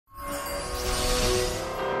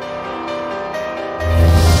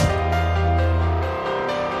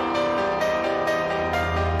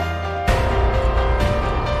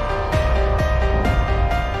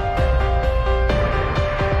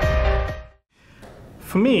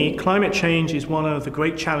For me, climate change is one of the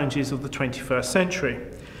great challenges of the 21st century.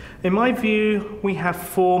 In my view, we have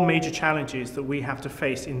four major challenges that we have to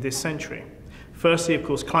face in this century. Firstly, of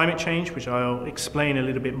course, climate change, which I'll explain a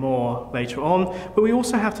little bit more later on, but we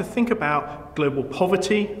also have to think about global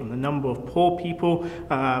poverty and the number of poor people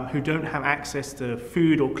who don't have access to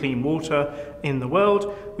food or clean water in the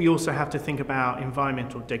world. We also have to think about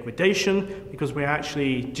environmental degradation, because we're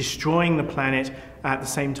actually destroying the planet at the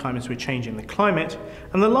same time as we're changing the climate.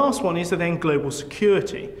 And the last one is then global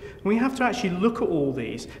security. We have to actually look at all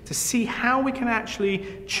these to see how we can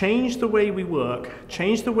actually change the way we work,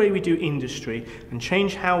 change the way we do industry, and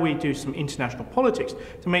change how we do some international politics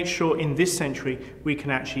to make sure in this century we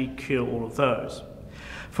can actually cure all of those.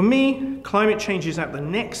 For me, climate change is at the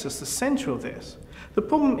nexus, the center of this. The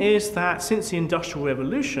problem is that since the Industrial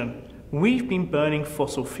Revolution, we've been burning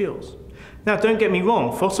fossil fuels. Now, don't get me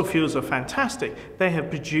wrong, fossil fuels are fantastic. They have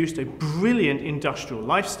produced a brilliant industrial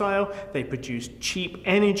lifestyle. They produce cheap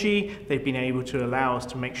energy. They've been able to allow us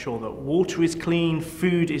to make sure that water is clean,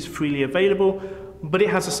 food is freely available, but it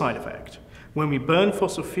has a side effect. When we burn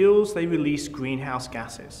fossil fuels, they release greenhouse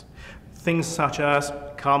gases. Things such as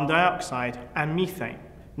carbon dioxide and methane,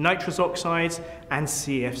 nitrous oxides and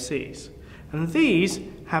CFCs. And these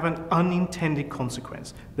have an unintended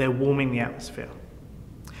consequence. They're warming the atmosphere.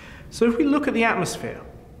 So if we look at the atmosphere,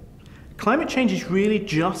 climate change is really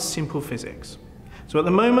just simple physics. So at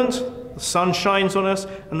the moment, the sun shines on us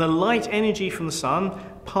and the light energy from the sun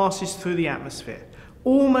passes through the atmosphere,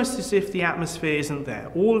 almost as if the atmosphere isn't there.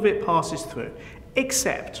 All of it passes through,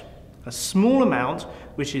 except a small amount,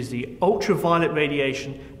 which is the ultraviolet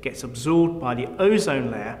radiation, gets absorbed by the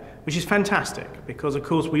ozone layer, which is fantastic because, of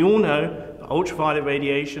course, we all know that ultraviolet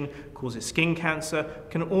radiation causes skin cancer,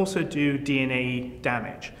 can also do DNA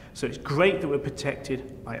damage. So it's great that we're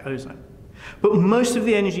protected by ozone. But most of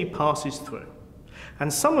the energy passes through,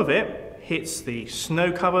 and some of it hits the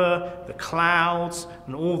snow cover, the clouds,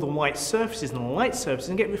 and all the white surfaces and the light surfaces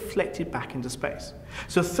and get reflected back into space.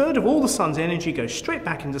 So a third of all the sun's energy goes straight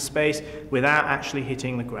back into space without actually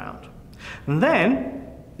hitting the ground. And then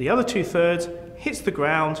the other 2/3 hits the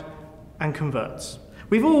ground and converts.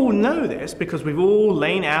 We all know this because we've all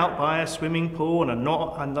lain out by a swimming pool on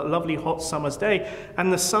a lovely hot summer's day,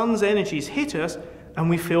 and the sun's energies hit us and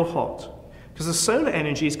we feel hot because the solar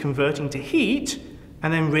energy is converting to heat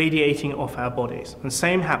and then radiating off our bodies. And the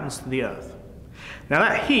same happens to the Earth. Now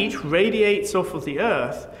that heat radiates off of the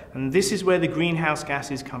Earth, and this is where the greenhouse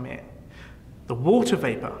gases come in. The water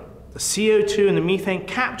vapor, the CO2 and the methane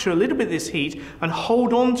capture a little bit of this heat and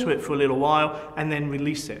hold on to it for a little while and then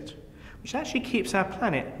release it, which actually keeps our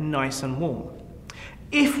planet nice and warm.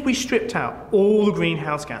 If we stripped out all the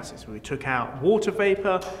greenhouse gases, we took out water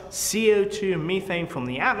vapor, CO2 and methane from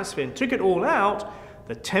the atmosphere and took it all out,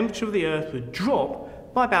 the temperature of the Earth would drop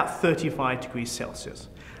by about 35 degrees Celsius.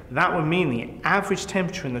 That would mean the average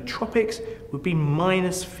temperature in the tropics would be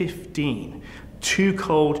 -15, too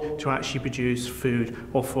cold to actually produce food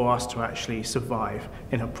or for us to actually survive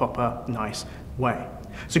in a proper, nice way.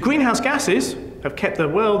 So greenhouse gases have kept the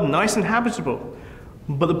world nice and habitable,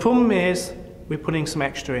 but the problem is we're putting some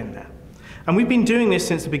extra in there. And we've been doing this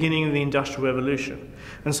since the beginning of the Industrial Revolution.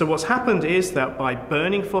 And so what's happened is that by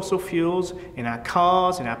burning fossil fuels in our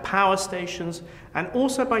cars, in our power stations, and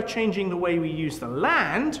also by changing the way we use the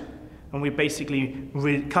land, and we're basically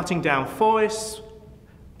cutting down forests,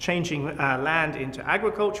 changing land into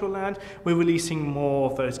agricultural land, we're releasing more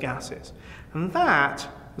of those gases. And that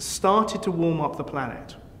has started to warm up the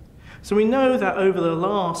planet. So we know that over the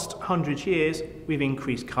last 100 years, we've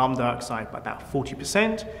increased carbon dioxide by about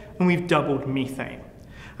 40%, and we've doubled methane.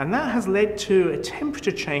 And that has led to a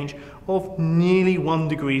temperature change of nearly 1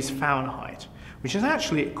 degree Fahrenheit, which is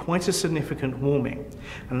actually quite a significant warming.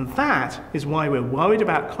 And that is why we're worried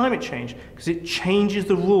about climate change, because it changes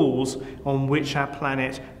the rules on which our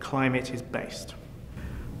planet climate is based.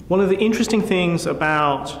 One of the interesting things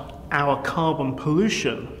about our carbon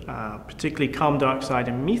pollution, particularly carbon dioxide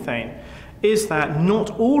and methane, is that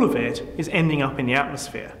not all of it is ending up in the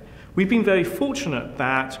atmosphere. We've been very fortunate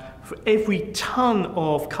that for every ton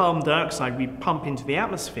of carbon dioxide we pump into the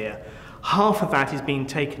atmosphere, half of that is being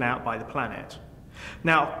taken out by the planet.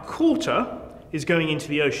 Now, a quarter is going into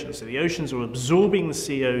the oceans. So the oceans are absorbing the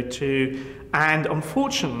CO2 and,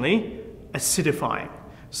 unfortunately, acidifying.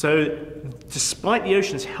 So despite the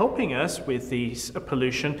oceans helping us with the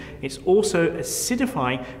pollution, it's also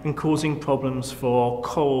acidifying and causing problems for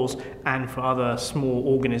corals and for other small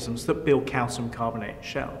organisms that build calcium carbonate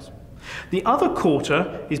shells. The other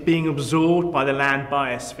quarter is being absorbed by the land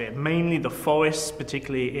biosphere, mainly the forests,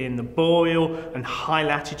 particularly in the boreal and high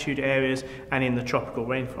latitude areas and in the tropical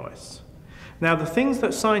rainforests. Now, the things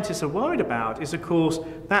that scientists are worried about is, of course,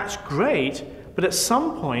 that's great, but at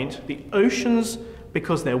some point, the oceans,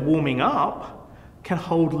 because they're warming up, can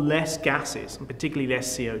hold less gases, and particularly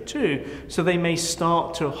less CO2, so they may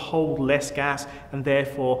start to hold less gas and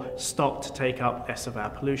therefore start to take up less of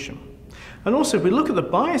our pollution. And also, if we look at the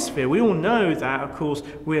biosphere, we all know that, of course,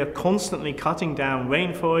 we are constantly cutting down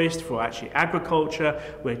rainforest for actually agriculture.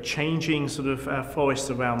 We're changing sort of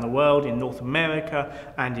forests around the world, in North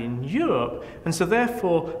America and in Europe. And so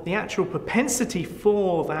therefore, the actual propensity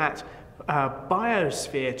for that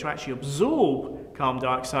biosphere to actually absorb carbon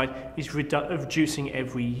dioxide is reducing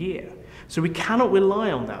every year. So we cannot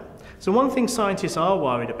rely on that. So one thing scientists are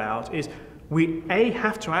worried about is we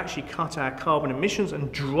have to actually cut our carbon emissions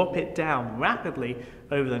and drop it down rapidly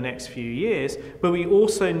over the next few years, but we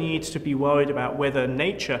also need to be worried about whether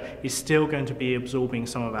nature is still going to be absorbing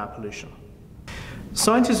some of our pollution.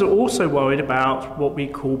 Scientists are also worried about what we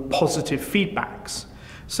call positive feedbacks.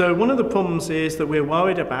 So one of the problems is that we're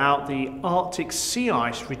worried about the Arctic sea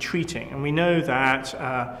ice retreating, and we know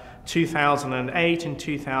that 2008 and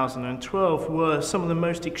 2012 were some of the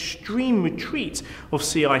most extreme retreats of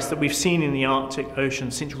sea ice that we've seen in the Arctic Ocean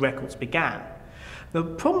since records began. The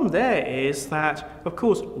problem there is that, of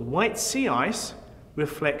course, white sea ice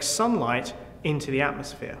reflects sunlight into the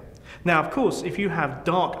atmosphere. Now, of course, if you have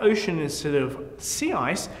dark ocean instead of sea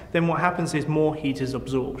ice, then what happens is more heat is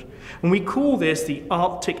absorbed. And we call this the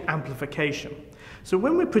Arctic amplification. So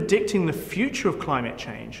when we're predicting the future of climate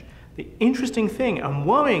change, the interesting thing and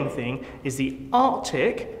worrying thing is the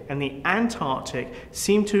Arctic and the Antarctic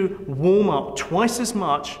seem to warm up twice as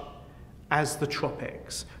much as the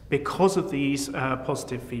tropics because of these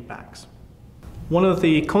positive feedbacks. One of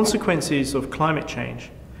the consequences of climate change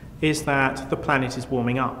is that the planet is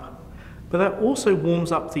warming up. But that also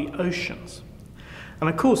warms up the oceans. And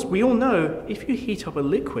of course, we all know if you heat up a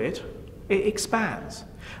liquid, it expands.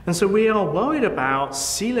 And so we are worried about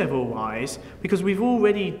sea level rise because we've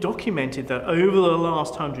already documented that over the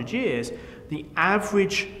last 100 years, the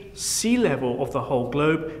average sea level of the whole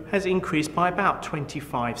globe has increased by about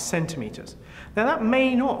 25 centimeters. Now that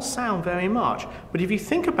may not sound very much, but if you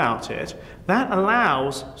think about it, that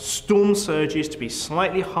allows storm surges to be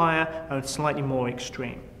slightly higher and slightly more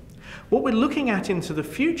extreme. What we're looking at into the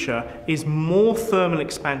future is more thermal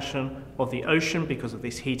expansion of the ocean because of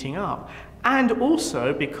this heating up, and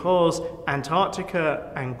also because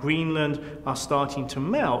Antarctica and Greenland are starting to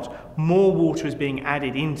melt, more water is being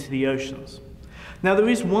added into the oceans. Now there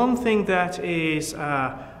is one thing that is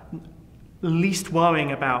least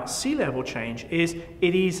worrying about sea level change is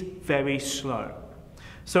it is very slow.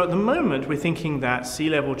 So at the moment we're thinking that sea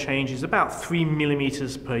level change is about 3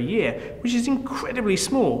 millimeters per year, which is incredibly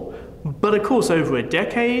small. But of course over a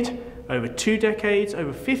decade, over 2 decades,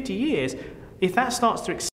 over 50 years, if that starts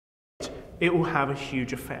to accelerate, it will have a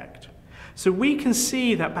huge effect. So we can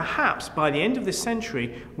see that perhaps by the end of this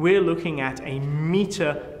century, we're looking at a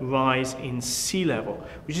meter rise in sea level,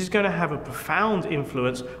 which is going to have a profound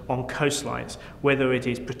influence on coastlines, whether it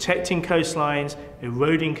is protecting coastlines,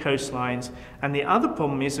 eroding coastlines. And the other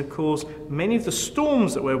problem is, of course, many of the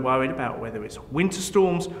storms that we're worried about, whether it's winter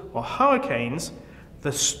storms or hurricanes,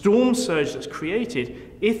 the storm surge that's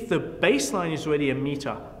created, if the baseline is already a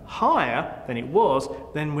meter higher than it was,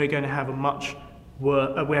 then we're going to have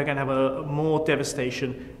a more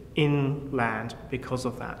devastation inland because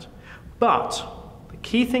of that. But the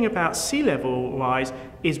key thing about sea level rise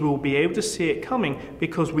is we'll be able to see it coming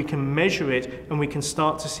because we can measure it and we can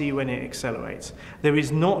start to see when it accelerates. There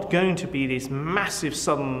is not going to be this massive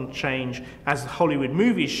sudden change as the Hollywood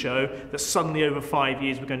movies show that suddenly over 5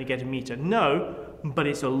 years we're going to get a meter. No, but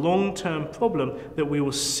it's a long-term problem that we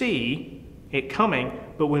will see it coming,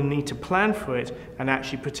 but we'll need to plan for it and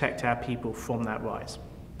actually protect our people from that rise.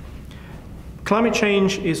 Climate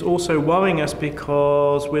change is also worrying us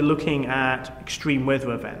because we're looking at extreme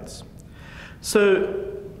weather events.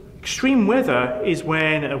 So extreme weather is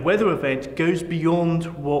when a weather event goes beyond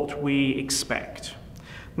what we expect.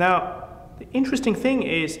 Now, the interesting thing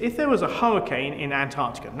is if there was a hurricane in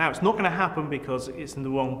Antarctica, now it's not going to happen because it's in the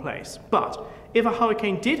wrong place, but if a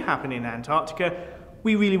hurricane did happen in Antarctica,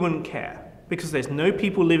 we really wouldn't care, because there's no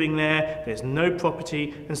people living there, there's no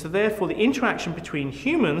property, and so therefore the interaction between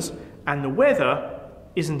humans and the weather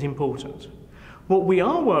isn't important. What we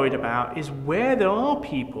are worried about is where there are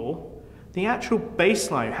people, the actual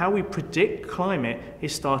baseline, how we predict climate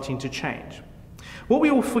is starting to change. What we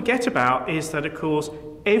all forget about is that, of course,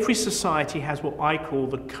 every society has what I call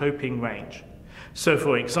the coping range. So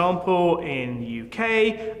for example, in the UK,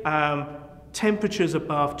 temperatures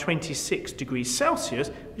above 26 degrees Celsius,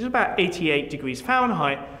 which is about 88 degrees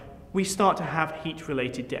Fahrenheit, we start to have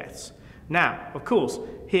heat-related deaths. Now, of course,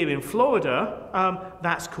 here in Florida,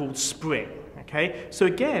 that's called spring. Okay? So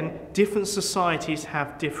again, different societies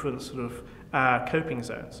have different sort of coping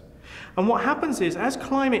zones. And what happens is, as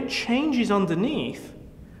climate changes underneath,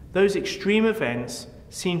 those extreme events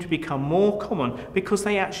seem to become more common because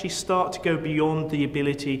they actually start to go beyond the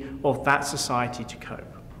ability of that society to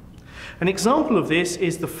cope. An example of this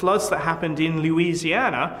is the floods that happened in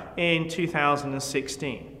Louisiana in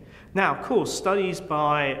 2016. Now, of course, studies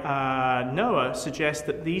by NOAA suggest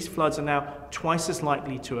that these floods are now twice as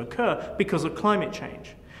likely to occur because of climate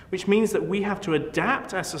change, which means that we have to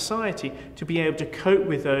adapt our society to be able to cope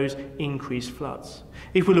with those increased floods.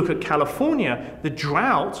 If we look at California, the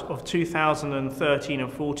drought of 2013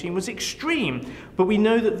 and 14 was extreme, but we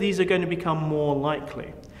know that these are going to become more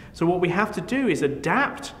likely. So what we have to do is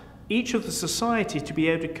adapt each of the societies to be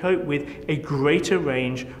able to cope with a greater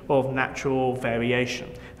range of natural variation.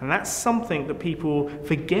 And that's something that people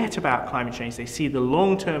forget about climate change. They see the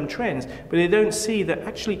long-term trends, but they don't see that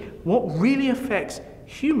actually what really affects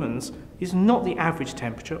humans is not the average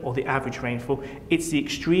temperature or the average rainfall, it's the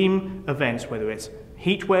extreme events, whether it's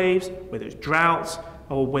heat waves, whether it's droughts,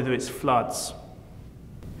 or whether it's floods.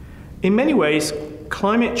 In many ways,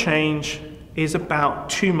 climate change is about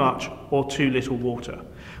too much or too little water.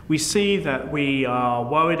 We see that we are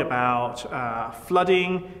worried about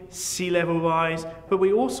flooding, sea level rise, but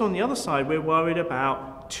we also, on the other side, we're worried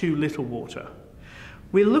about too little water.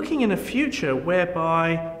 We're looking in a future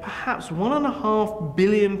whereby perhaps 1.5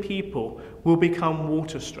 billion people will become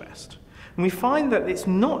water stressed. And we find that it's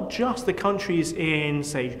not just the countries in,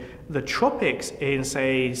 say, the tropics in,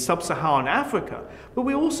 say, sub-Saharan Africa, but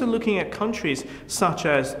we're also looking at countries such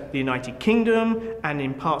as the United Kingdom and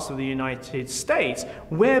in parts of the United States,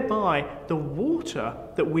 whereby the water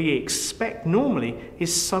that we expect normally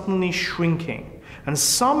is suddenly shrinking. And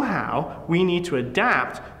somehow we need to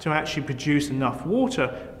adapt to actually produce enough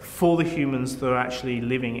water for the humans that are actually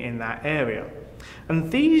living in that area. And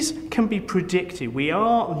these can be predicted. We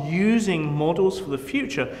are using models for the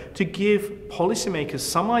future to give policymakers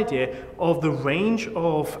some idea of the range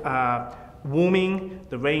of warming,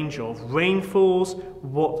 the range of rainfalls,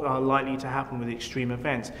 what are likely to happen with extreme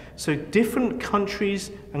events. So different countries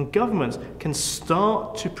and governments can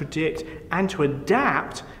start to predict and to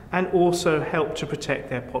adapt and also help to protect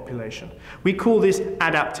their population. We call this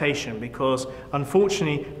adaptation because,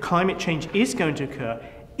 unfortunately, climate change is going to occur.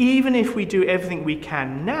 Even if we do everything we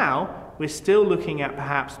can now, we're still looking at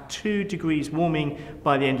perhaps 2 degrees warming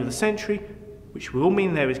by the end of the century, which will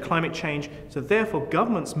mean there is climate change. So therefore,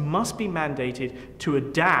 governments must be mandated to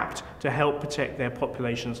adapt to help protect their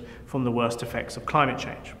populations from the worst effects of climate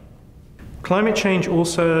change. Climate change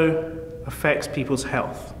also affects people's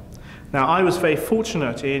health. Now, I was very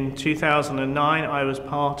fortunate. In 2009, I was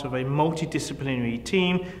part of a multidisciplinary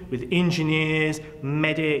team with engineers,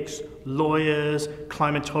 medics, lawyers,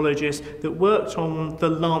 climatologists that worked on the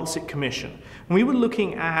Lancet Commission. And we were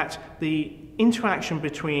looking at the interaction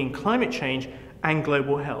between climate change and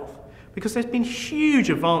global health, because there's been huge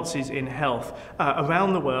advances in health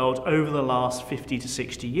around the world over the last 50 to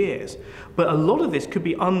 60 years. But a lot of this could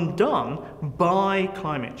be undone by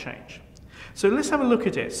climate change. So let's have a look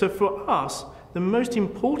at it. So for us, the most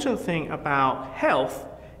important thing about health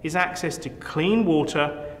is access to clean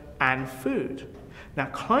water and food. Now,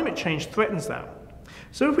 climate change threatens that.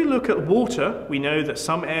 So if we look at water, we know that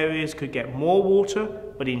some areas could get more water,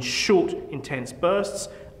 but in short, intense bursts.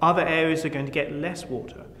 Other areas are going to get less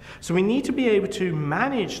water. So we need to be able to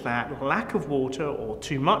manage that lack of water or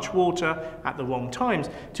too much water at the wrong times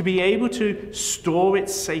to be able to store it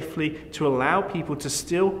safely to allow people to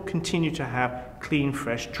still continue to have clean,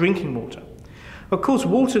 fresh drinking water. Of course,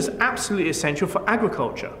 water is absolutely essential for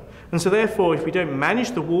agriculture. And so therefore, if we don't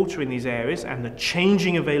manage the water in these areas and the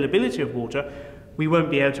changing availability of water, we won't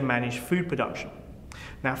be able to manage food production.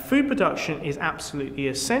 Now, food production is absolutely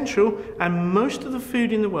essential, and most of the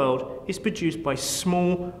food in the world is produced by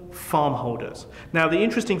small farm holders. Now, the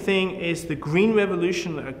interesting thing is the Green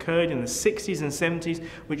Revolution that occurred in the 60s and 70s,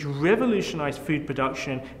 which revolutionized food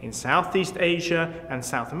production in Southeast Asia and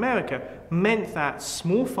South America, meant that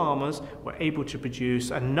small farmers were able to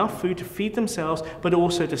produce enough food to feed themselves, but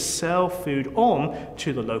also to sell food on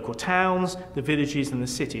to the local towns, the villages, and the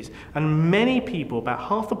cities. And many people, about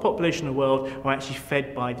half the population of the world, are actually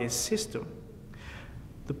fed by this system.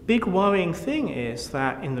 The big worrying thing is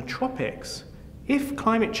that in the tropics, if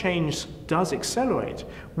climate change does accelerate,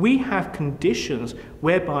 we have conditions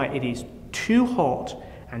whereby it is too hot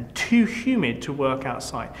and too humid to work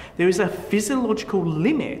outside. There is a physiological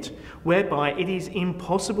limit whereby it is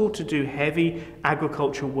impossible to do heavy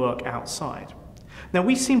agricultural work outside. Now,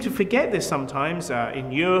 we seem to forget this sometimes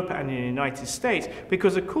in Europe and in the United States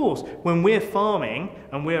because, of course, when we're farming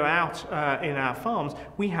and we're out in our farms,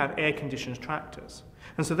 we have air-conditioned tractors.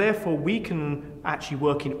 And so therefore we can actually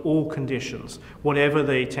work in all conditions, whatever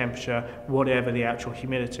the temperature, whatever the actual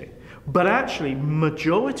humidity. But actually,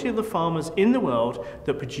 majority of the farmers in the world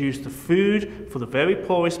that produce the food for the very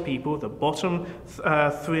poorest people, the bottom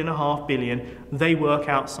 3.5 billion, they work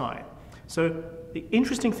outside. So the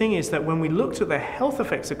interesting thing is that when we looked at the health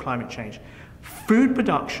effects of climate change, food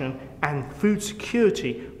production and food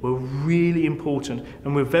security were really important,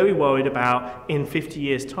 and we're very worried about, in 50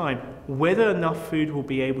 years' time, whether enough food will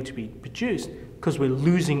be able to be produced, because we're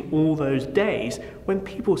losing all those days when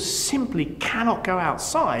people simply cannot go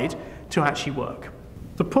outside to actually work.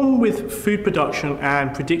 The problem with food production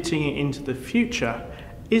and predicting it into the future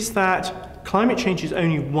is that climate change is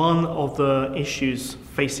only one of the issues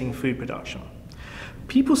facing food production.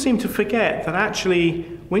 People seem to forget that actually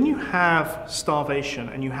when you have starvation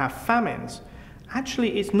and you have famines,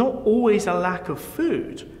 actually it's not always a lack of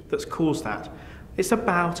food that's caused that. It's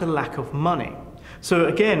about a lack of money. So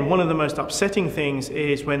again, one of the most upsetting things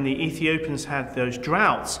is when the Ethiopians had those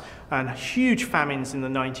droughts and huge famines in the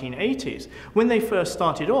 1980s. When they first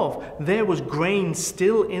started off, there was grain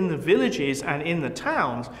still in the villages and in the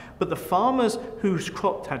towns, but the farmers whose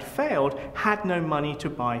crop had failed had no money to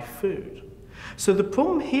buy food. So the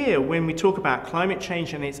problem here when we talk about climate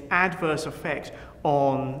change and its adverse effect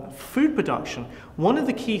on food production, one of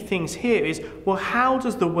the key things here is, well, how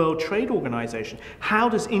does the World Trade Organization, how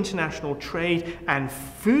does international trade and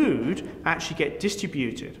food actually get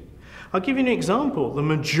distributed? I'll give you an example. The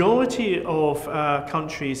majority of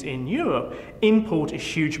countries in Europe import a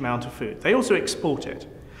huge amount of food. They also export it.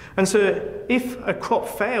 And so if a crop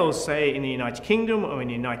fails, say in the United Kingdom or in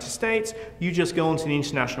the United States, you just go onto the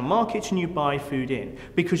international markets and you buy food in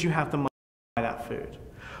because you have the money to buy that food.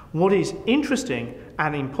 What is interesting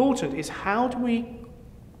and important is, how do we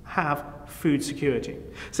have food security?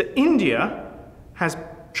 So India has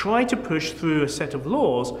tried to push through a set of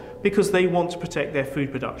laws because they want to protect their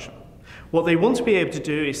food production. What they want to be able to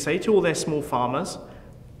do is say to all their small farmers,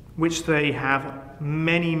 which they have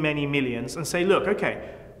many, many millions, and say, look,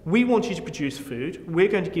 okay, we want you to produce food. We're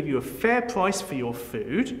going to give you a fair price for your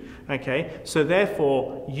food, okay? So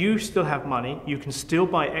therefore, you still have money, you can still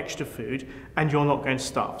buy extra food, and you're not going to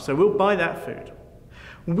starve. So we'll buy that food.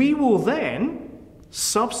 We will then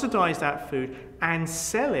subsidize that food and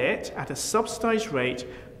sell it at a subsidized rate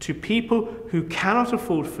to people who cannot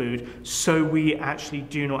afford food, so we actually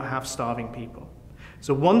do not have starving people. It's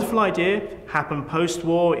a wonderful idea, happened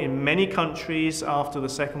post-war in many countries after the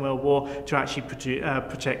Second World War, to actually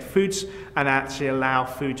protect foods and actually allow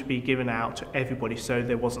food to be given out to everybody so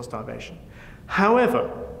there wasn't starvation. However,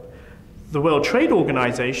 the World Trade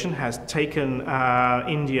Organization has taken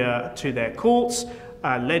India to their courts,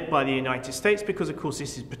 led by the United States, because of course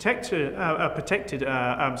this is protected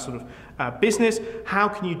business. How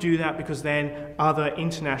can you do that? Because then other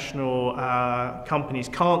international companies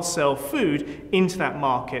can't sell food into that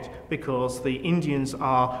market because the Indians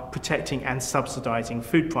are protecting and subsidizing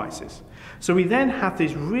food prices. So we then have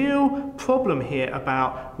this real problem here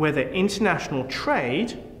about whether international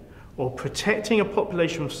trade or protecting a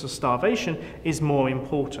population from starvation is more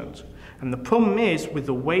important. And the problem is, with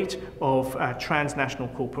the weight of transnational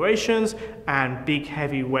corporations and big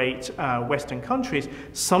heavyweight Western countries,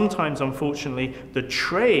 sometimes, unfortunately, the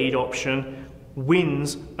trade option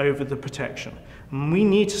wins over the protection. And we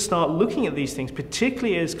need to start looking at these things,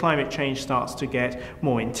 particularly as climate change starts to get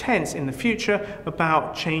more intense in the future,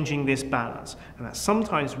 about changing this balance. And that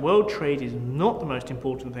sometimes world trade is not the most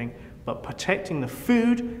important thing, but protecting the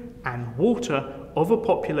food and water of a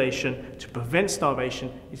population to prevent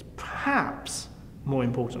starvation is perhaps more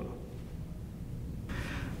important.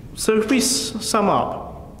 So if we sum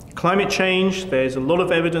up, climate change, there's a lot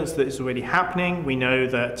of evidence that it's already happening. We know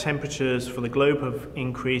that temperatures for the globe have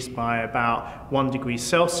increased by about 1 degree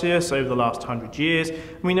Celsius over the last 100 years.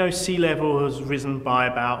 We know sea level has risen by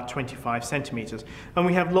about 25 centimeters. And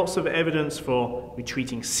we have lots of evidence for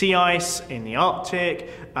retreating sea ice in the Arctic,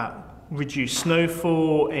 reduced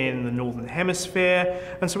snowfall in the northern hemisphere,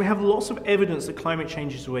 and so we have lots of evidence that climate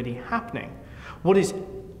change is already happening. What is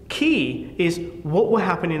key is what will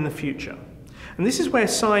happen in the future. And this is where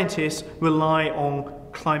scientists rely on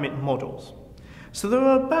climate models. So there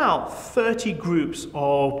are about 30 groups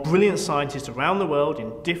of brilliant scientists around the world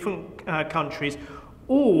in different countries,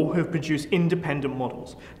 all have produced independent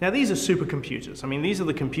models. Now these are supercomputers. I mean, these are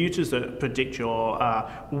the computers that predict your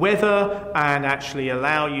weather and actually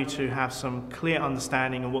allow you to have some clear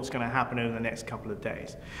understanding of what's going to happen over the next couple of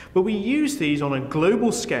days. But we use these on a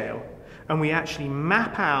global scale, and we actually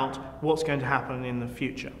map out what's going to happen in the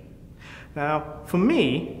future. Now, for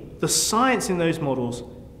me, the science in those models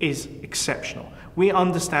is exceptional. We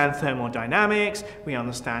understand thermodynamics, we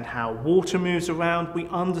understand how water moves around, we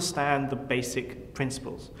understand the basic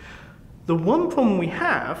principles. The one problem we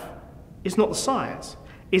have is not the science,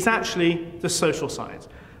 it's actually the social science.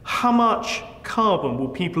 How much carbon will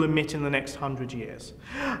people emit in the next 100 years?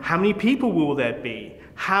 How many people will there be?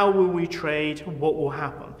 How will we trade? What will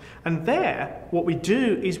happen? And there, what we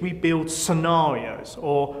do is we build scenarios,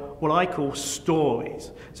 or what I call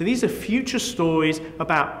stories. So these are future stories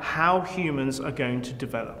about how humans are going to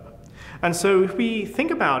develop. And so if we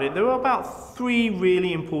think about it, there are about three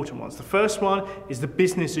really important ones. The first one is the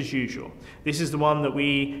business as usual. This is the one that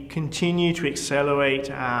we continue to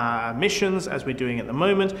accelerate our emissions as we're doing at the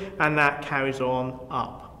moment, and that carries on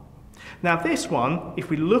up. Now this one,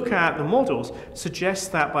 if we look at the models, suggests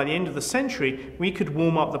that by the end of the century, we could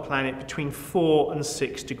warm up the planet between 4 and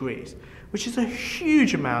 6 degrees, which is a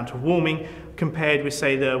huge amount of warming compared with,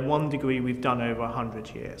 say, the 1 degree we've done over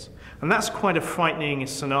 100 years. And that's quite a frightening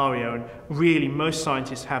scenario, and really most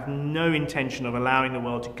scientists have no intention of allowing the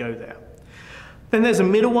world to go there. Then there's a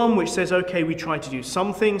middle one which says, okay, we try to do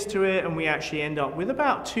some things to it, and we actually end up with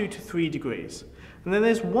about 2 to 3 degrees. And then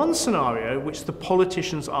there's one scenario which the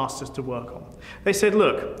politicians asked us to work on. They said,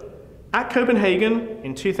 look, at Copenhagen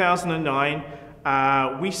in 2009,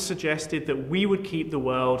 we suggested that we would keep the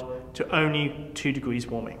world to only 2 degrees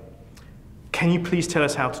warming. Can you please tell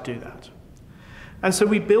us how to do that? And so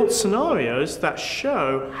we built scenarios that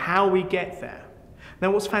show how we get there.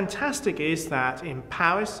 Now what's fantastic is that in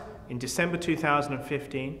Paris, in December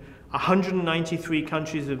 2015, 193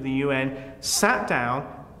 countries of the UN sat down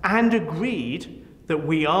and agreed that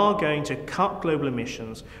we are going to cut global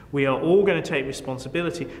emissions, we are all going to take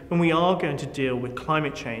responsibility, and we are going to deal with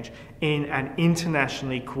climate change in an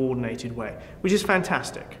internationally coordinated way, which is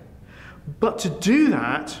fantastic. But to do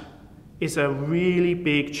that is a really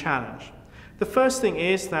big challenge. The first thing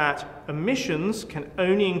is that emissions can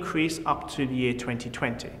only increase up to the year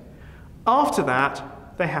 2020. After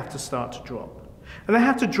that, they have to start to drop. And they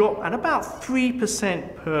have to drop at about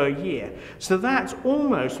 3% per year. So that's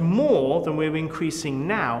almost more than we're increasing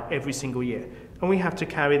now every single year. And we have to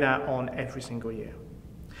carry that on every single year.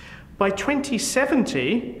 By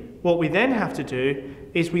 2070, what we then have to do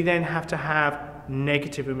is we then have to have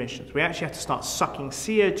negative emissions. We actually have to start sucking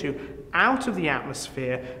CO2 out of the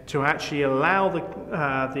atmosphere to actually allow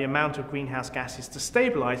the amount of greenhouse gases to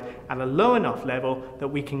stabilize at a low enough level that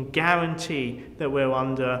we can guarantee that we're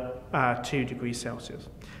under 2 degrees Celsius.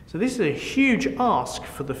 So this is a huge ask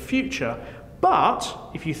for the future,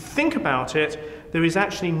 but if you think about it, there is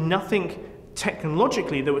actually nothing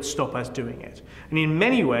technologically that would stop us doing it. And in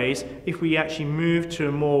many ways, if we actually move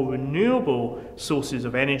to more renewable sources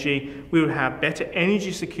of energy, we would have better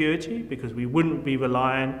energy security because we wouldn't be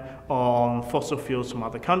reliant on fossil fuels from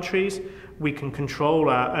other countries. We can control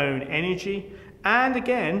our own energy. And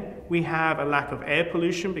again, we have a lack of air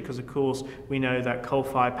pollution because, of course, we know that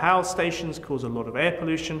coal-fired power stations cause a lot of air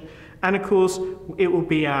pollution. And of course, it will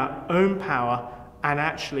be our own power, and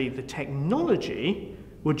actually the technology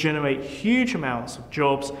will generate huge amounts of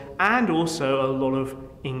jobs and also a lot of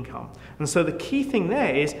income. And so the key thing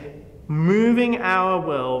there is moving our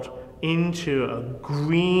world into a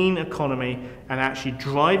green economy and actually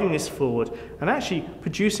driving this forward and actually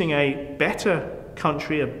producing a better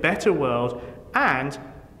country, a better world, and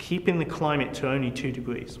keeping the climate to only 2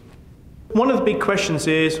 degrees. One of the big questions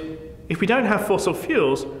is, if we don't have fossil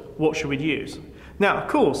fuels, what should we use? Now, of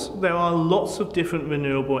course, there are lots of different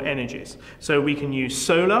renewable energies. So we can use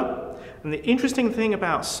solar. And the interesting thing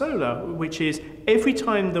about solar, which is every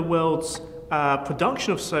time the world's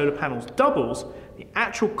production of solar panels doubles, the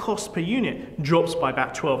actual cost per unit drops by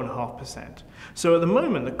about 12.5%. So at the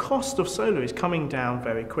moment, the cost of solar is coming down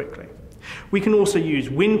very quickly. We can also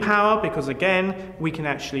use wind power because, again, we can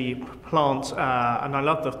actually plant, and I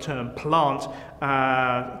love the term plant,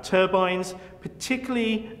 turbines,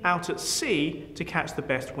 particularly out at sea to catch the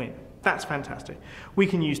best wind. That's fantastic. We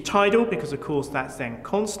can use tidal because, of course, that's then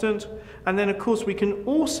constant. And then, of course, we can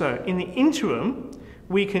also, in the interim,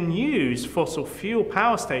 we can use fossil fuel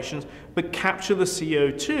power stations but capture the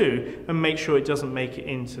CO2 and make sure it doesn't make it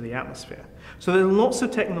into the atmosphere. So there's lots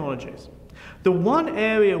of technologies. The one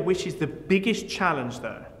area which is the biggest challenge,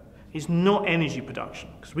 though, is not energy production,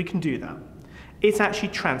 because we can do that. It's actually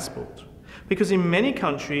transport. Because in many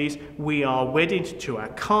countries, we are wedded to our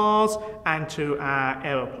cars and to our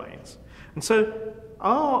aeroplanes. And so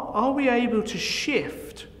are we able to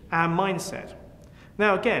shift our mindset?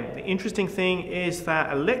 Now again, the interesting thing is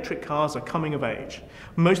that electric cars are coming of age.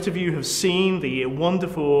 Most of you have seen the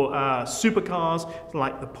wonderful supercars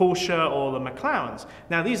like the Porsche or the McLarens.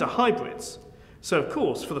 Now these are hybrids. So of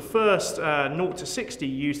course, for the first 0 to 60,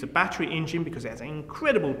 you use the battery engine because it has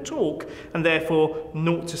incredible torque, and therefore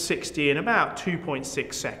 0 to 60 in about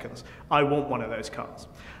 2.6 seconds. I want one of those cars.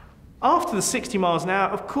 After the 60 miles an hour,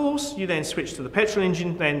 of course, you then switch to the petrol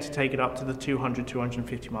engine then to take it up to the 200,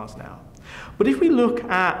 250 miles an hour. But if we look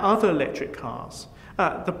at other electric cars,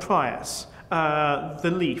 the Prius,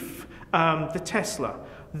 the Leaf, the Tesla,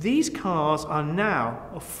 these cars are now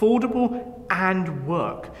affordable and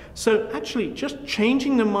work. So actually just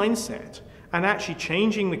changing the mindset and actually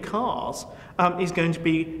changing the cars is going to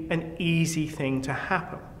be an easy thing to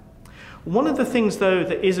happen. One of the things though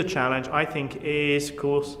that is a challenge, I think, is of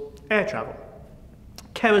course air travel.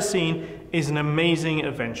 Kerosene is an amazing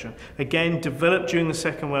invention. Again, developed during the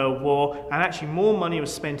Second World War, and actually more money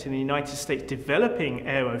was spent in the United States developing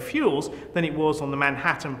aerofuels than it was on the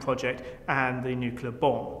Manhattan Project and the nuclear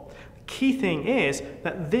bomb. The key thing is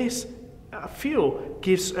that this fuel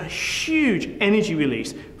gives a huge energy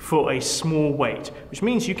release for a small weight, which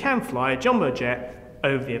means you can fly a jumbo jet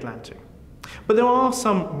over the Atlantic. But there are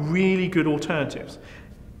some really good alternatives.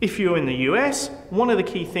 If you're in the US, one of the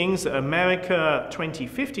key things that America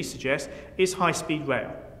 2050 suggests is high-speed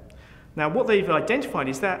rail. Now what they've identified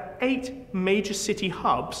is that 8 major city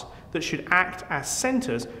hubs that should act as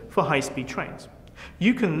centers for high-speed trains.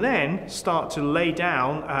 You can then start to lay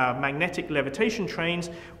down magnetic levitation trains,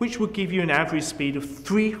 which would give you an average speed of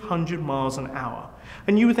 300 miles an hour.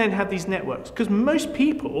 And you would then have these networks, because most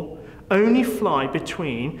people only fly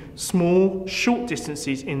between small, short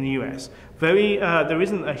distances in the US. There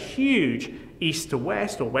isn't a huge east to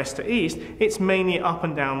west or west to east. It's mainly up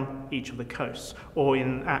and down each of the coasts, or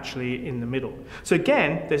actually in the middle. So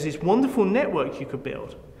again, there's this wonderful network you could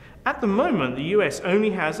build. At the moment, the US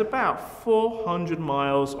only has about 400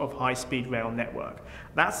 miles of high-speed rail network.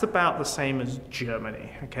 That's about the same as Germany,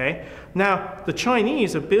 okay? Now, the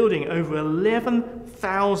Chinese are building over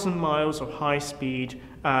 11,000 miles of high-speed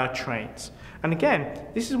trains. And again,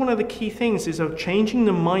 this is one of the key things, is of changing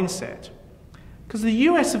the mindset. Because the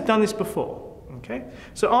US have done this before, okay?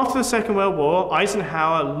 So after the Second World War,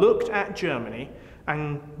 Eisenhower looked at Germany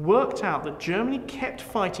and worked out that Germany kept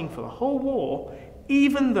fighting for the whole war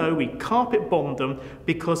even though we carpet bombed them,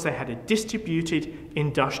 because they had a distributed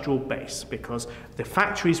industrial base, because the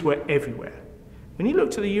factories were everywhere. When you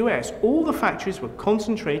looked at the US, all the factories were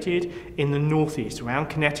concentrated in the northeast, around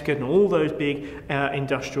Connecticut and all those big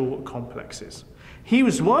industrial complexes. He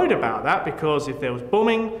was worried about that because if there was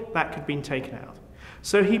bombing, that could be taken out.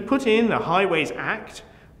 So he put in the Highways Act,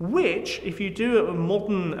 which, if you do it with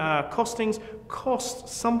modern costings,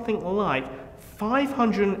 costs something like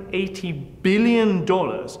 $580 billion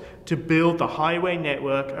to build the highway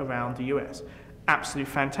network around the US.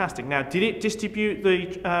 Absolutely fantastic. Now, did it distribute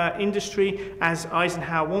the industry as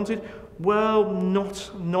Eisenhower wanted? Well, not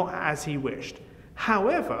as he wished.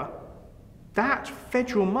 However, that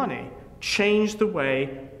federal money changed the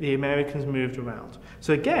way the Americans moved around.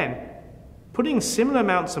 So again, putting similar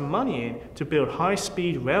amounts of money in to build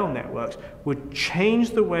high-speed rail networks would change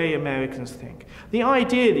the way Americans think. The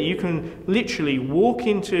idea that you can literally walk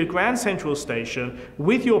into Grand Central Station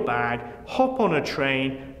with your bag, hop on a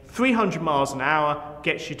train, 300 miles an hour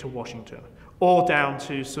gets you to Washington, or down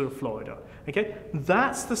to sort of Florida. Okay,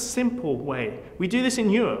 that's the simple way. We do this in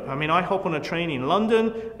Europe. I mean, I hop on a train in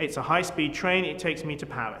London, it's a high-speed train, it takes me to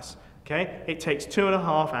Paris. Okay, it takes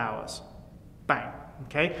 2.5 hours. Bang.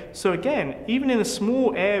 Okay, so again, even in a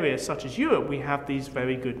small area such as Europe, we have these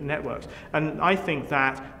very good networks. And I think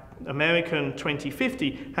that American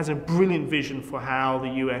 2050 has a brilliant vision for how the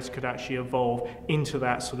US could actually evolve into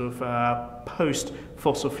that sort of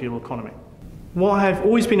post-fossil fuel economy. What I've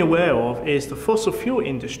always been aware of is the fossil fuel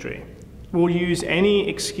industry will use any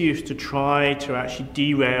excuse to try to actually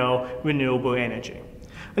derail renewable energy.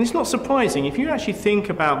 And it's not surprising, if you actually think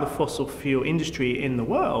about the fossil fuel industry in the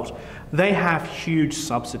world, they have huge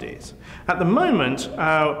subsidies. At the moment,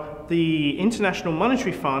 the International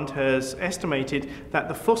Monetary Fund has estimated that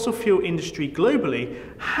the fossil fuel industry globally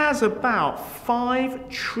has about $5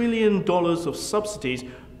 trillion of subsidies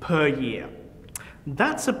per year.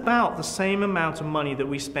 That's about the same amount of money that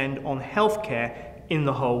we spend on healthcare in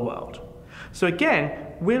the whole world. So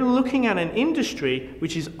again, we're looking at an industry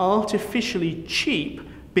which is artificially cheap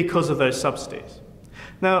because of those subsidies.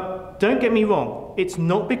 Now, don't get me wrong, it's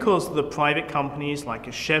not because the private companies like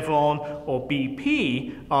a Chevron or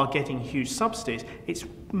BP are getting huge subsidies. It's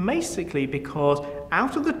basically because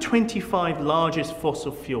out of the 25 largest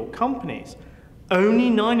fossil fuel companies, Only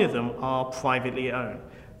 9 of them are privately owned.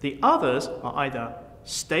 The others are either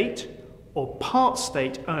state or part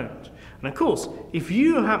state owned. And of course, if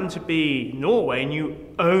you happen to be Norway and you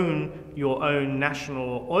own your own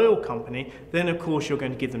national oil company, then of course you're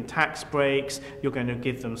going to give them tax breaks, you're going to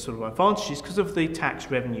give them sort of advantages because of the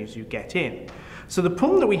tax revenues you get in. So the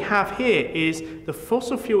problem that we have here is the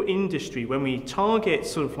fossil fuel industry, when we target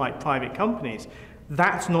sort of like private companies,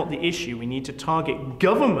 that's not the issue. We need to target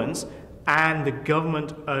governments and the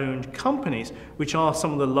government-owned companies, which are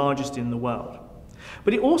some of the largest in the world.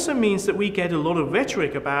 But it also means that we get a lot of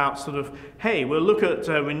rhetoric about sort of, hey, we'll look at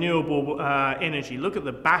renewable energy, look at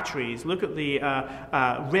the batteries, look at the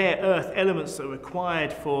rare earth elements that are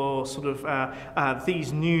required for sort of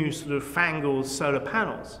these new sort of fangled solar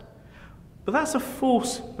panels. But that's a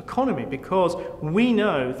false economy, because we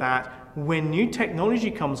know that when new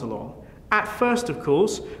technology comes along, at first, of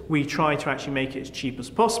course, we try to actually make it as cheap as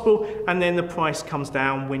possible, and then the price comes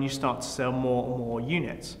down when you start to sell more and more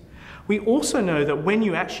units. We also know that when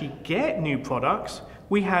you actually get new products,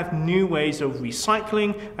 we have new ways of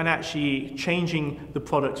recycling and actually changing the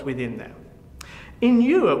products within them. In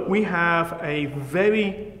Europe, we have a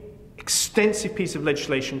very extensive piece of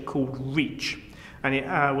legislation called REACH, and it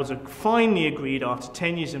was finally agreed after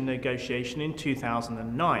 10 years of negotiation in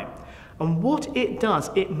 2009. And what it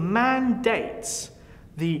does, it mandates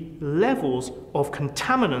the levels of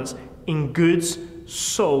contaminants in goods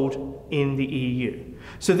sold in the EU.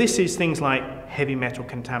 So this is things like heavy metal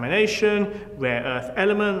contamination, rare earth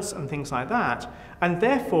elements, and things like that. And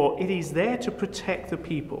therefore, it is there to protect the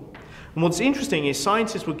people. And what's interesting is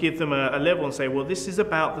scientists will give them a level and say, well, this is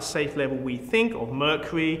about the safe level we think of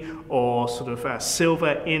mercury or sort of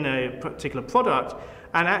silver in a particular product.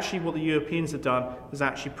 And actually what the Europeans have done is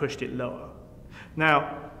actually pushed it lower.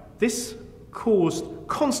 Now, this caused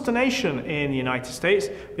consternation in the United States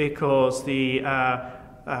because the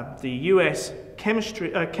US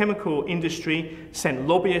chemical industry sent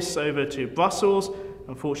lobbyists over to Brussels.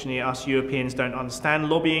 Unfortunately, us Europeans don't understand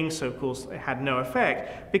lobbying, so of course it had no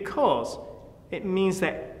effect, because it means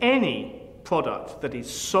that any product that is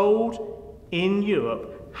sold in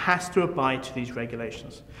Europe has to abide to these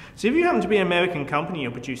regulations. So if you happen to be an American company,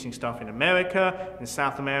 you're producing stuff in America, in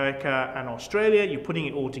South America and Australia, you're putting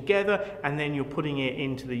it all together and then you're putting it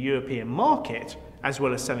into the European market as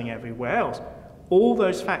well as selling everywhere else. All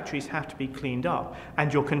those factories have to be cleaned up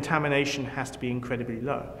and your contamination has to be incredibly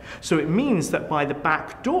low. So it means that by the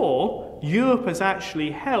back door, Europe has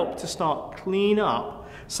actually helped to start clean up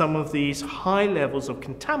some of these high levels of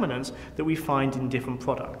contaminants that we find in different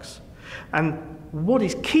products. And what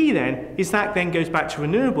is key then is that then goes back to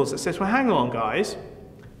renewables that says, well, hang on, guys.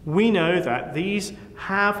 We know that these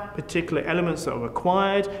have particular elements that are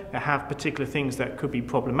required, they have particular things that could be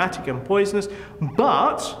problematic and poisonous,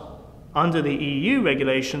 but under the EU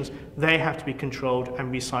regulations, they have to be controlled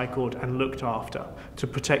and recycled and looked after to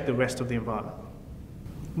protect the rest of the environment.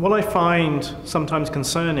 What I find sometimes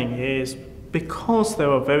concerning is because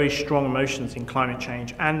there are very strong emotions in climate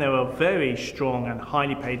change and there are very strong and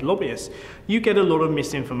highly paid lobbyists, you get a lot of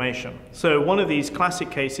misinformation. So one of these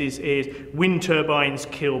classic cases is wind turbines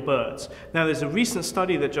kill birds. Now there's a recent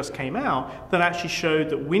study that just came out that actually showed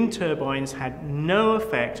that wind turbines had no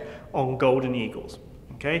effect on golden eagles.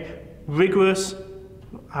 Okay? Rigorous,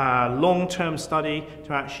 long-term study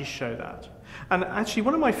to actually show that. And actually,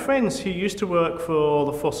 one of my friends who used to work for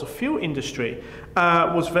the fossil fuel industry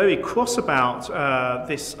was very cross about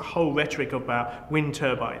this whole rhetoric about wind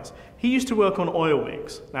turbines. He used to work on oil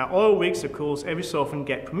rigs. Now, oil rigs, of course, every so often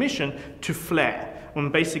get permission to flare.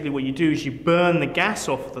 And basically what you do is you burn the gas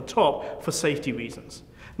off the top for safety reasons.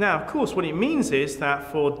 Now, of course, what it means is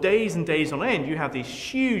that for days and days on end, you have this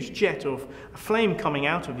huge jet of flame coming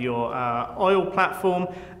out of your oil platform,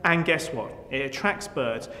 and guess what? It attracts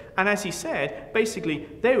birds. And as he said, basically,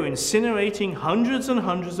 they were incinerating hundreds and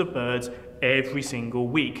hundreds of birds every single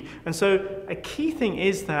week. And so a key thing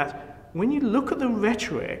is that when you look at the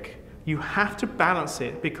rhetoric, you have to balance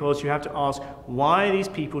it, because you have to ask, why are these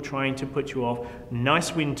people trying to put you off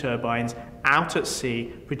nice wind turbines out at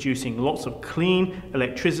sea, producing lots of clean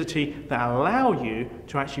electricity that allow you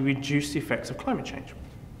to actually reduce the effects of climate change?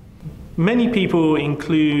 Many people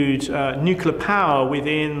include nuclear power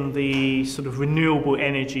within the sort of renewable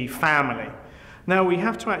energy family. Now we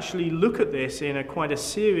have to actually look at this in quite a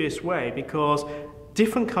serious way, because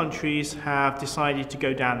different countries have decided to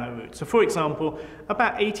go down that route. So for example,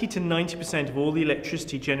 about 80 to 90% of all the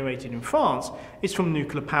electricity generated in France is from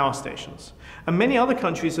nuclear power stations. And many other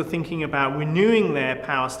countries are thinking about renewing their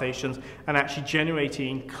power stations and actually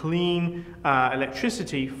generating clean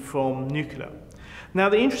electricity from nuclear. Now,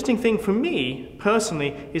 the interesting thing for me,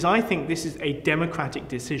 personally, is I think this is a democratic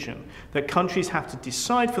decision, that countries have to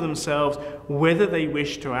decide for themselves whether they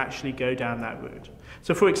wish to actually go down that route.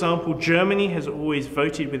 So, for example, Germany has always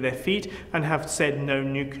voted with their feet and have said no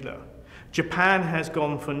nuclear. Japan has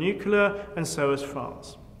gone for nuclear, and so has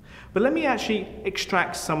France. But let me actually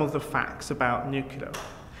extract some of the facts about nuclear.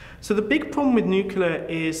 So the big problem with nuclear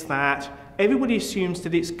is that everybody assumes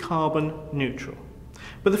that it's carbon neutral.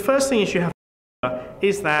 But the first thing is you have to remember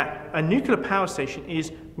is that a nuclear power station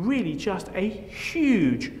is really just a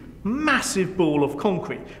huge, massive ball of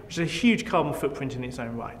concrete, which is a huge carbon footprint in its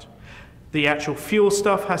own right. The actual fuel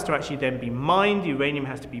stuff has to actually then be mined, uranium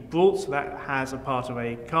has to be brought, so that has a part of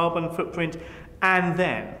a carbon footprint. And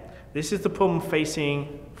then, this is the problem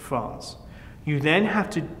facing France. You then have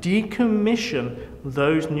to decommission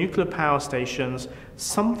those nuclear power stations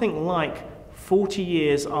something like 40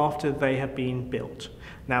 years after they have been built.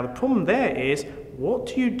 Now the problem there is, what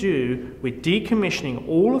do you do with decommissioning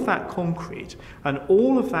all of that concrete and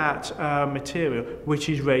all of that material which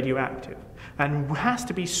is radioactive and has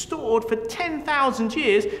to be stored for 10,000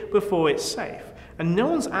 years before it's safe? And no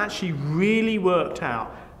one's actually really worked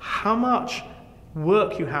out how much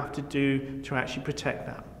work you have to do to actually protect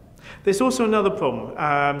that. There's also another problem.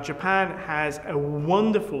 Japan has a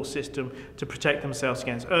wonderful system to protect themselves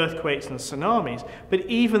against earthquakes and tsunamis, but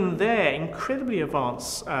even their incredibly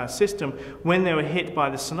advanced system, when they were hit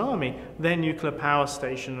by the tsunami, their nuclear power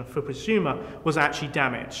station, Fukushima, was actually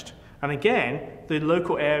damaged. And again, the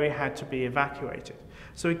local area had to be evacuated.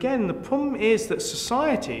 So again, the problem is that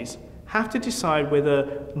societies have to decide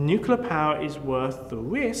whether nuclear power is worth the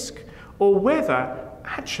risk, or whether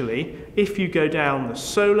actually, if you go down the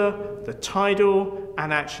solar, the tidal,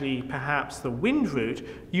 and actually perhaps the wind route,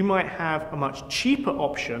 you might have a much cheaper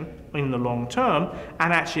option in the long term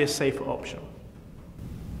and actually a safer option.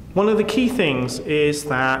 One of the key things is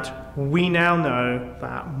that we now know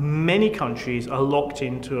that many countries are locked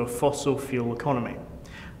into a fossil fuel economy.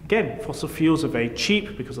 Again, fossil fuels are very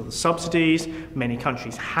cheap because of the subsidies. Many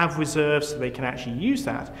countries have reserves, so they can actually use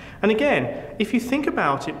that. And again, if you think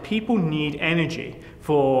about it, people need energy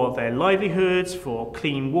for their livelihoods, for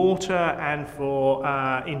clean water, and for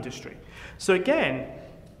industry. So again,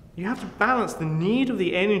 you have to balance the need of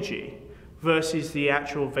the energy versus the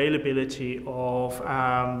actual availability of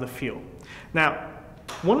the fuel. Now,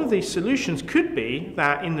 one of these solutions could be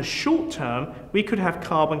that in the short term, we could have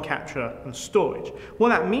carbon capture and storage. What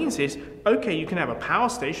that means is, okay, you can have a power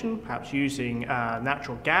station, perhaps using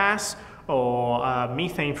natural gas or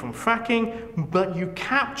methane from fracking, but you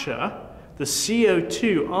capture the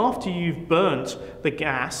CO2 after you've burnt the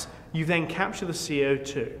gas. You then capture the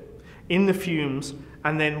CO2 in the fumes,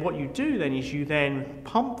 and then what you do then is you then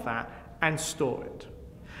pump that and store it.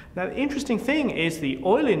 Now, the interesting thing is the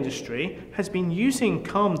oil industry has been using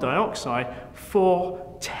carbon dioxide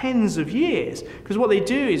for tens of years, because what they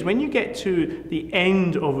do is when you get to the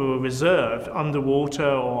end of a reserve underwater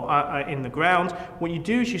or in the ground, what you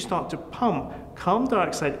do is you start to pump carbon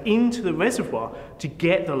dioxide into the reservoir to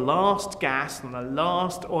get the last gas and the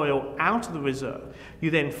last oil out of the reserve.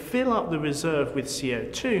 You then fill up the reserve with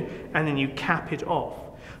CO2 and then you cap it off.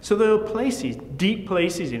 So there are places, deep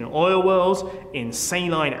places in oil wells, in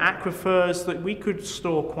saline aquifers, that we could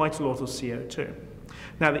store quite a lot of CO2.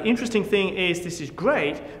 Now, the interesting thing is this is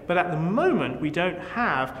great, but at the moment we don't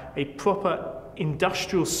have a proper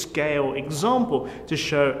industrial scale example to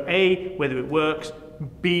show A, whether it works,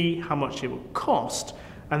 B, how much it will cost.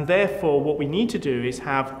 And therefore, what we need to do is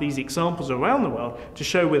have these examples around the world to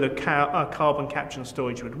show whether carbon capture and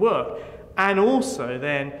storage would work, and also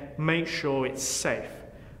then make sure it's safe.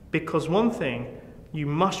 Because one thing you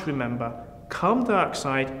must remember, carbon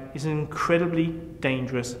dioxide is an incredibly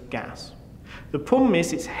dangerous gas. The problem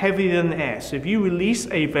is it's heavier than air, so if you release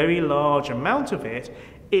a very large amount of it,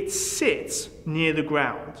 it sits near the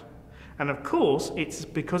ground. And of course, it's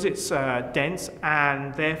because it's dense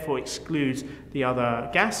and therefore excludes the other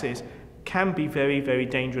gases, can be very, very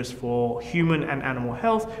dangerous for human and animal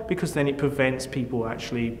health, because then it prevents people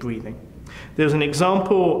actually breathing. There's an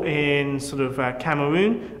example in sort of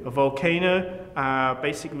Cameroon, a volcano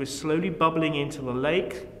basically was slowly bubbling into the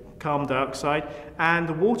lake, carbon dioxide, and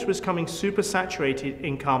the water was coming super saturated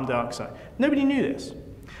in carbon dioxide. Nobody knew this.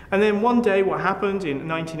 And then one day what happened in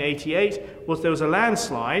 1988 was there was a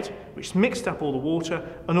landslide which mixed up all the water,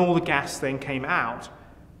 and all the gas then came out,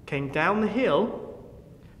 came down the hill,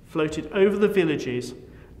 floated over the villages,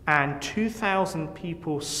 and 2,000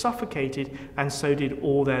 people suffocated, and so did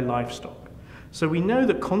all their livestock. So we know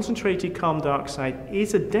that concentrated carbon dioxide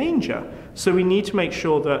is a danger, so we need to make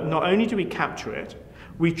sure that not only do we capture it,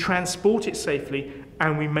 we transport it safely,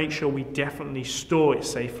 and we make sure we definitely store it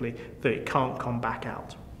safely, that it can't come back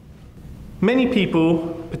out. Many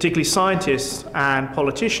people, particularly scientists and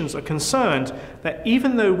politicians, are concerned that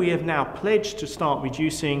even though we have now pledged to start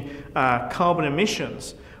reducing carbon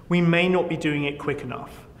emissions, we may not be doing it quick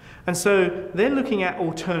enough. And so they're looking at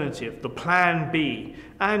alternative, the plan B.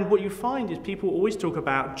 And what you find is people always talk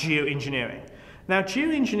about geoengineering. Now,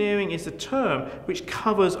 geoengineering is a term which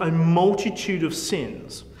covers a multitude of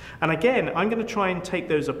sins. And again, I'm going to try and take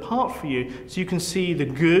those apart for you so you can see the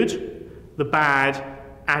good, the bad,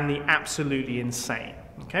 and the absolutely insane.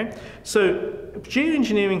 Okay? So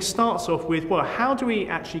geoengineering starts off with, well, how do we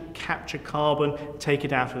actually capture carbon, take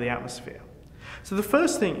it out of the atmosphere? So the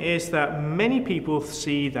first thing is that many people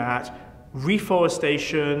see that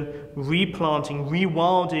reforestation, replanting,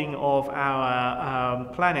 rewilding of our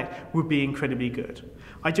planet would be incredibly good.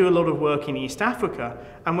 I do a lot of work in East Africa,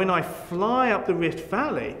 and when I fly up the Rift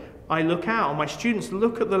Valley, I look out and my students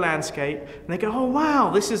look at the landscape and they go, oh wow,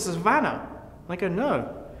 this is the savannah. And I go,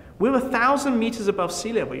 no. We're 1,000 meters above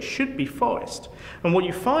sea level. It should be forest. And what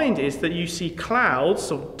you find is that you see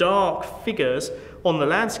clouds of dark figures on the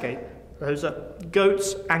landscape. Those are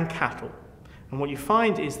goats and cattle. And what you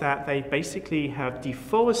find is that they basically have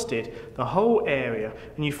deforested the whole area,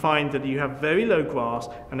 and you find that you have very low grass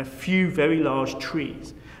and a few very large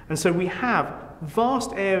trees. And so we have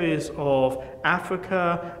vast areas of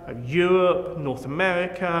Africa, Europe, North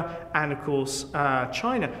America, and of course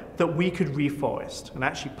China that we could reforest. And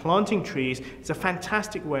actually planting trees is a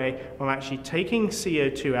fantastic way of actually taking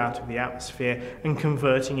CO2 out of the atmosphere and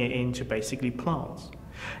converting it into basically plants.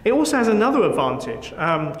 It also has another advantage.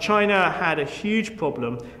 China had a huge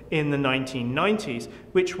problem in the 1990s,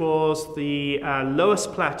 which was the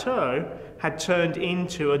lowest plateau had turned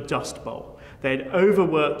into a dust bowl. They'd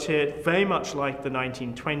overworked it, very much like the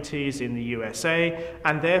 1920s in the USA,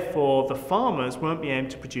 and therefore the farmers weren't being able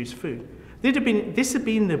to produce food. This had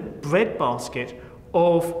been the breadbasket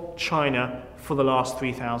of China for the last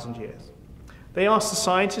 3,000 years. They asked the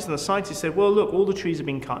scientists, and the scientists said, well, look, all the trees have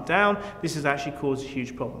been cut down. This has actually caused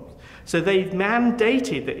huge problems. So they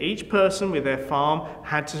mandated that each person with their farm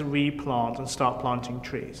had to replant and start planting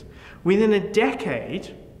trees. Within a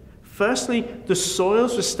decade, firstly, the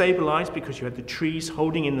soils were stabilized because you had the trees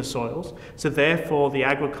holding in the soils, so therefore the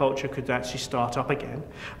agriculture could actually start up again.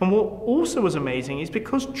 And what also was amazing is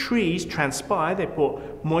because trees transpire, they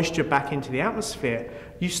put moisture back into the atmosphere,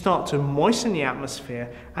 you start to moisten the atmosphere,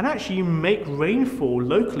 and actually you make rainfall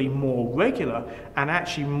locally more regular and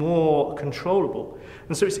actually more controllable.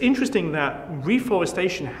 And so it's interesting that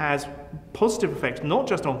reforestation has positive effects, not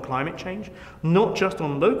just on climate change, not just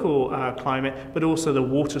on local climate, but also the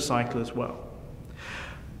water cycle as well.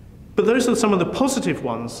 But those are some of the positive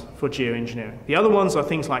ones for geoengineering. The other ones are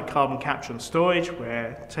things like carbon capture and storage,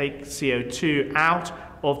 where take CO2 out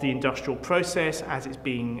of the industrial process as it's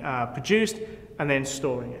being produced and then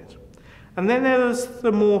storing it. And then there's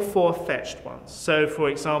the more far-fetched ones. So, for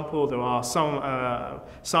example, there are some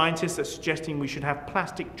scientists that are suggesting we should have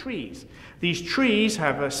plastic trees. These trees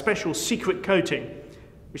have a special secret coating,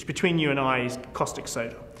 which between you and I is caustic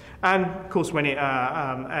soda. And of course, when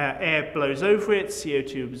air blows over it,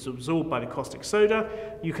 CO2 is absorbed by the caustic soda.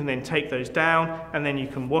 You can then take those down, and then you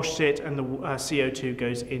can wash it, and the CO2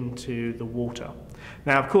 goes into the water.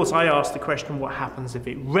 Now, of course, I asked the question, what happens if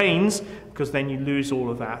it rains? Because then you lose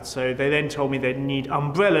all of that. So they then told me they'd need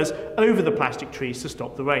umbrellas over the plastic trees to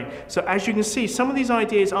stop the rain. So as you can see, some of these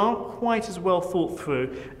ideas aren't quite as well thought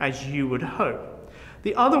through as you would hope.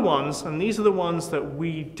 The other ones, and these are the ones that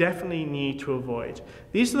we definitely need to avoid,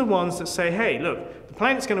 these are the ones that say, hey, look, the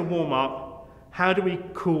planet's going to warm up, how do we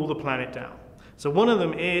cool the planet down? So one of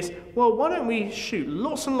them is, well, why don't we shoot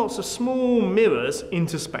lots and lots of small mirrors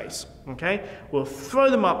into space, okay? We'll throw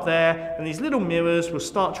them up there, and these little mirrors will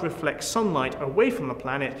start to reflect sunlight away from the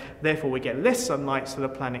planet, therefore we get less sunlight so the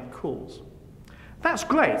planet cools. That's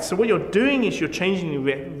great. So what you're doing is you're changing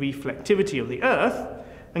the reflectivity of the Earth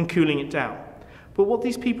and cooling it down. But what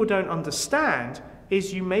these people don't understand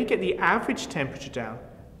is you may get the average temperature down,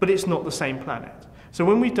 but it's not the same planet. So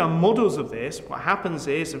when we've done models of this, what happens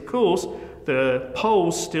is, of course, the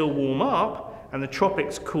poles still warm up and the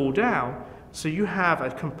tropics cool down, so you have a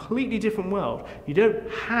completely different world. You don't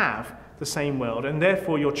have the same world, and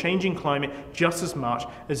therefore you're changing climate just as much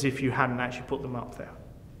as if you hadn't actually put them up there.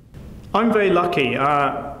 I'm very lucky.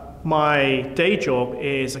 My day job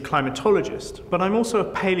is a climatologist, but I'm also a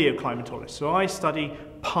paleoclimatologist, so I study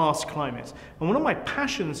past climates. And one of my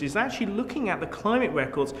passions is actually looking at the climate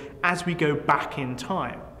records as we go back in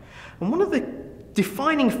time. And one of the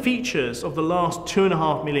defining features of the last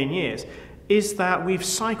 2.5 million years is that we've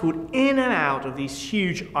cycled in and out of these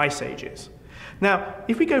huge ice ages. Now,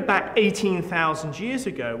 if we go back 18,000 years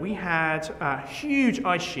ago, we had huge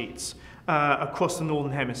ice sheets across the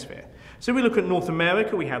northern hemisphere. So we look at North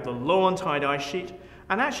America, we have the Laurentide ice sheet,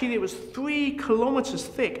 and actually it was 3 kilometers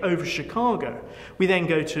thick over Chicago. We then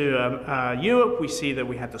go to Europe, we see that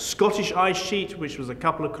we had the Scottish ice sheet, which was a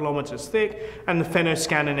couple of kilometers thick, and the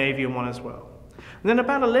Fenno-Scandinavian one as well. And then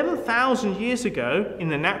about 11,000 years ago, in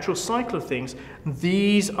the natural cycle of things,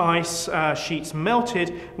 these ice sheets melted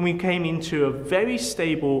and we came into a very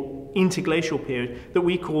stable interglacial period that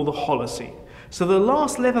we call the Holocene. So the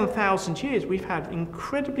last 11,000 years, we've had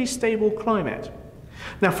incredibly stable climate.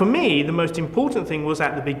 Now for me, the most important thing was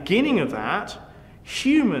at the beginning of that,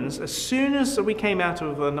 humans, as soon as we came out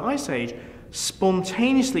of an ice age,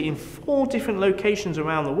 spontaneously in 4 different locations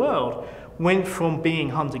around the world, went from being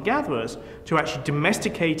hunter-gatherers to actually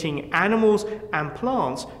domesticating animals and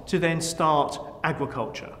plants to then start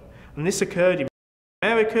agriculture. And this occurred in the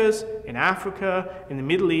Americas, in Africa, in the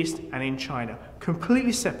Middle East, and in China.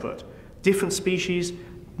 Completely separate, different species,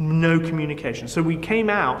 no communication. So we came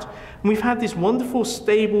out and we've had this wonderful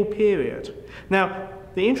stable period. Now,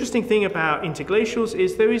 the interesting thing about interglacials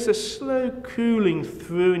is there is a slow cooling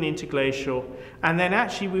through an interglacial, and then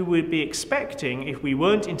actually we would be expecting, if we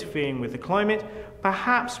weren't interfering with the climate,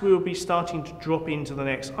 perhaps we would be starting to drop into the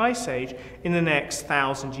next ice age in the next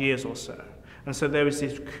 1,000 years or so. And so there is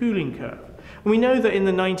this cooling curve. And we know that in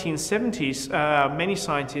the 1970s, many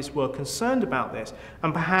scientists were concerned about this,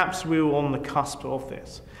 and perhaps we were on the cusp of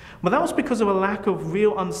this. But that was because of a lack of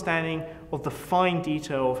real understanding of the fine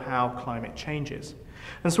detail of how climate changes.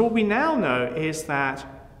 And so what we now know is that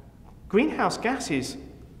greenhouse gases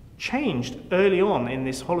changed early on in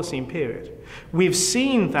this Holocene period. We've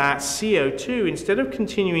seen that CO2, instead of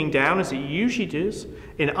continuing down as it usually does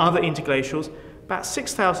in other interglacials, about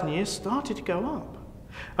 6,000 years started to go up.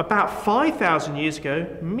 About 5,000 years ago,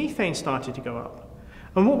 methane started to go up.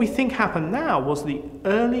 And what we think happened now was the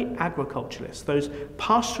early agriculturalists, those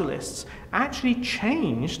pastoralists, actually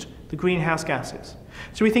changed the greenhouse gases.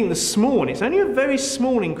 So we think the small, and it's only a very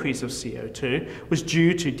small increase of CO2, was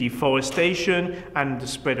due to deforestation and the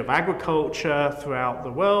spread of agriculture throughout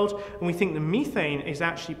the world. And we think the methane is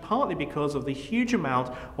actually partly because of the huge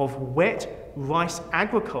amount of wet rice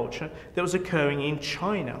agriculture that was occurring in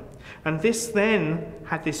China. And this then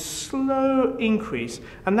had this slow increase,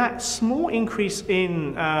 and that small increase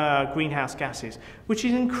in greenhouse gases, which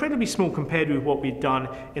is incredibly small compared with what we've done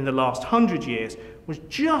in the last 100 years, was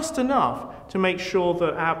just enough to make sure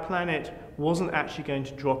that our planet wasn't actually going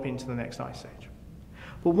to drop into the next ice age.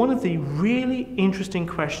 But one of the really interesting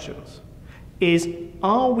questions is,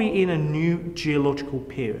 are we in a new geological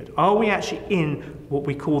period? Are we actually in what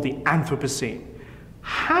we call the Anthropocene?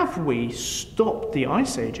 Have we stopped the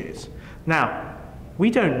ice ages? Now,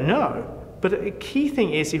 we don't know, but a key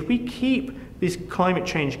thing is if we keep this climate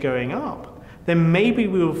change going up, then maybe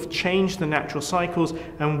we'll have changed the natural cycles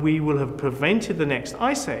and we will have prevented the next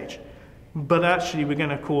ice age. But actually we're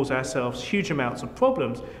going to cause ourselves huge amounts of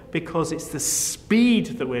problems because it's the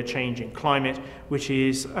speed that we're changing climate which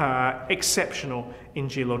is exceptional in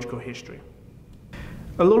geological history.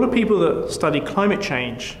 A lot of people that study climate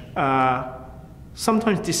change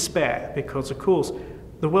sometimes despair because, of course,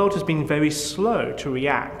 the world has been very slow to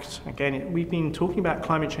react. Again, we've been talking about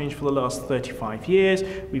climate change for the last 35 years.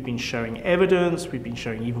 We've been showing evidence. We've been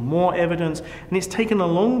showing even more evidence. And it's taken a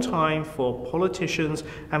long time for politicians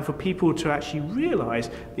and for people to actually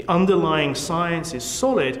realize the underlying science is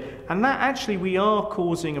solid and that actually we are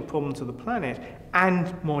causing a problem to the planet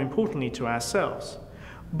and, more importantly, to ourselves.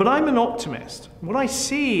 But I'm an optimist. What I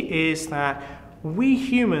see is that we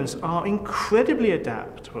humans are incredibly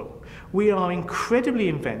adaptable. We are incredibly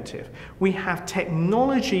inventive. We have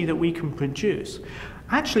technology that we can produce.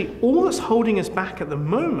 Actually, all that's holding us back at the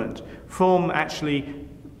moment from actually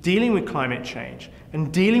dealing with climate change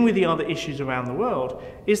and dealing with the other issues around the world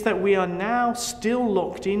is that we are now still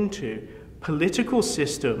locked into political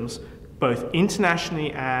systems, both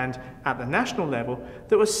internationally and at the national level,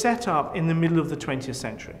 that were set up in the middle of the 20th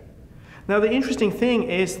century. Now, the interesting thing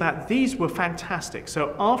is that these were fantastic.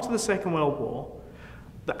 So after the Second World War,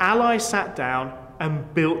 the Allies sat down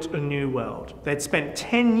and built a new world. They'd spent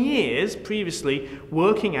 10 years previously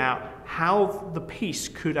working out how the peace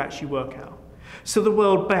could actually work out. So the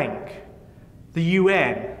World Bank, the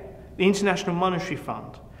UN, the International Monetary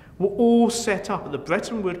Fund were all set up at the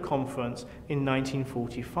Bretton Woods Conference in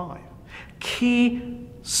 1945. Key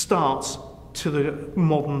starts to the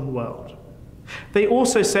modern world. They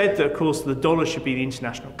also said that, of course, the dollar should be the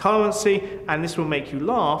international currency, and this will make you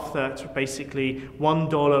laugh that basically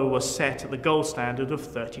 $1 was set at the gold standard of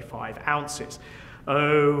 35 ounces.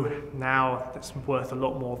 Oh, now that's worth a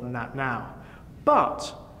lot more than that now.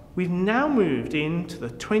 But we've now moved into the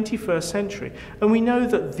 21st century, and we know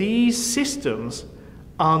that these systems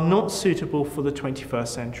are not suitable for the 21st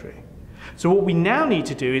century. So what we now need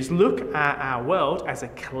to do is look at our world as a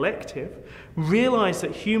collective, realize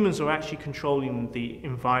that humans are actually controlling the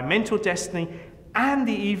environmental destiny and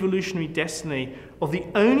the evolutionary destiny of the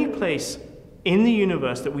only place in the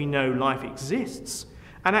universe that we know life exists,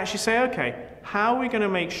 and actually say, okay, how are we going to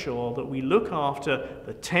make sure that we look after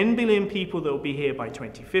the 10 billion people that will be here by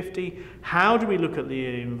 2050? How do we look at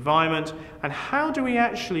the environment? And how do we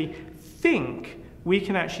actually think we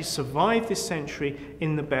can actually survive this century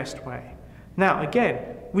in the best way? Now,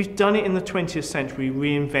 again, we've done it in the 20th century,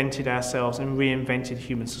 reinvented ourselves and reinvented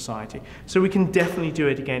human society. So we can definitely do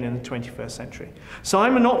it again in the 21st century. So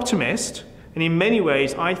I'm an optimist, and in many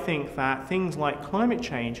ways, I think that things like climate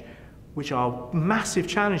change, which are massive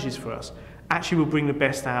challenges for us, actually will bring the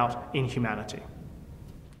best out in humanity.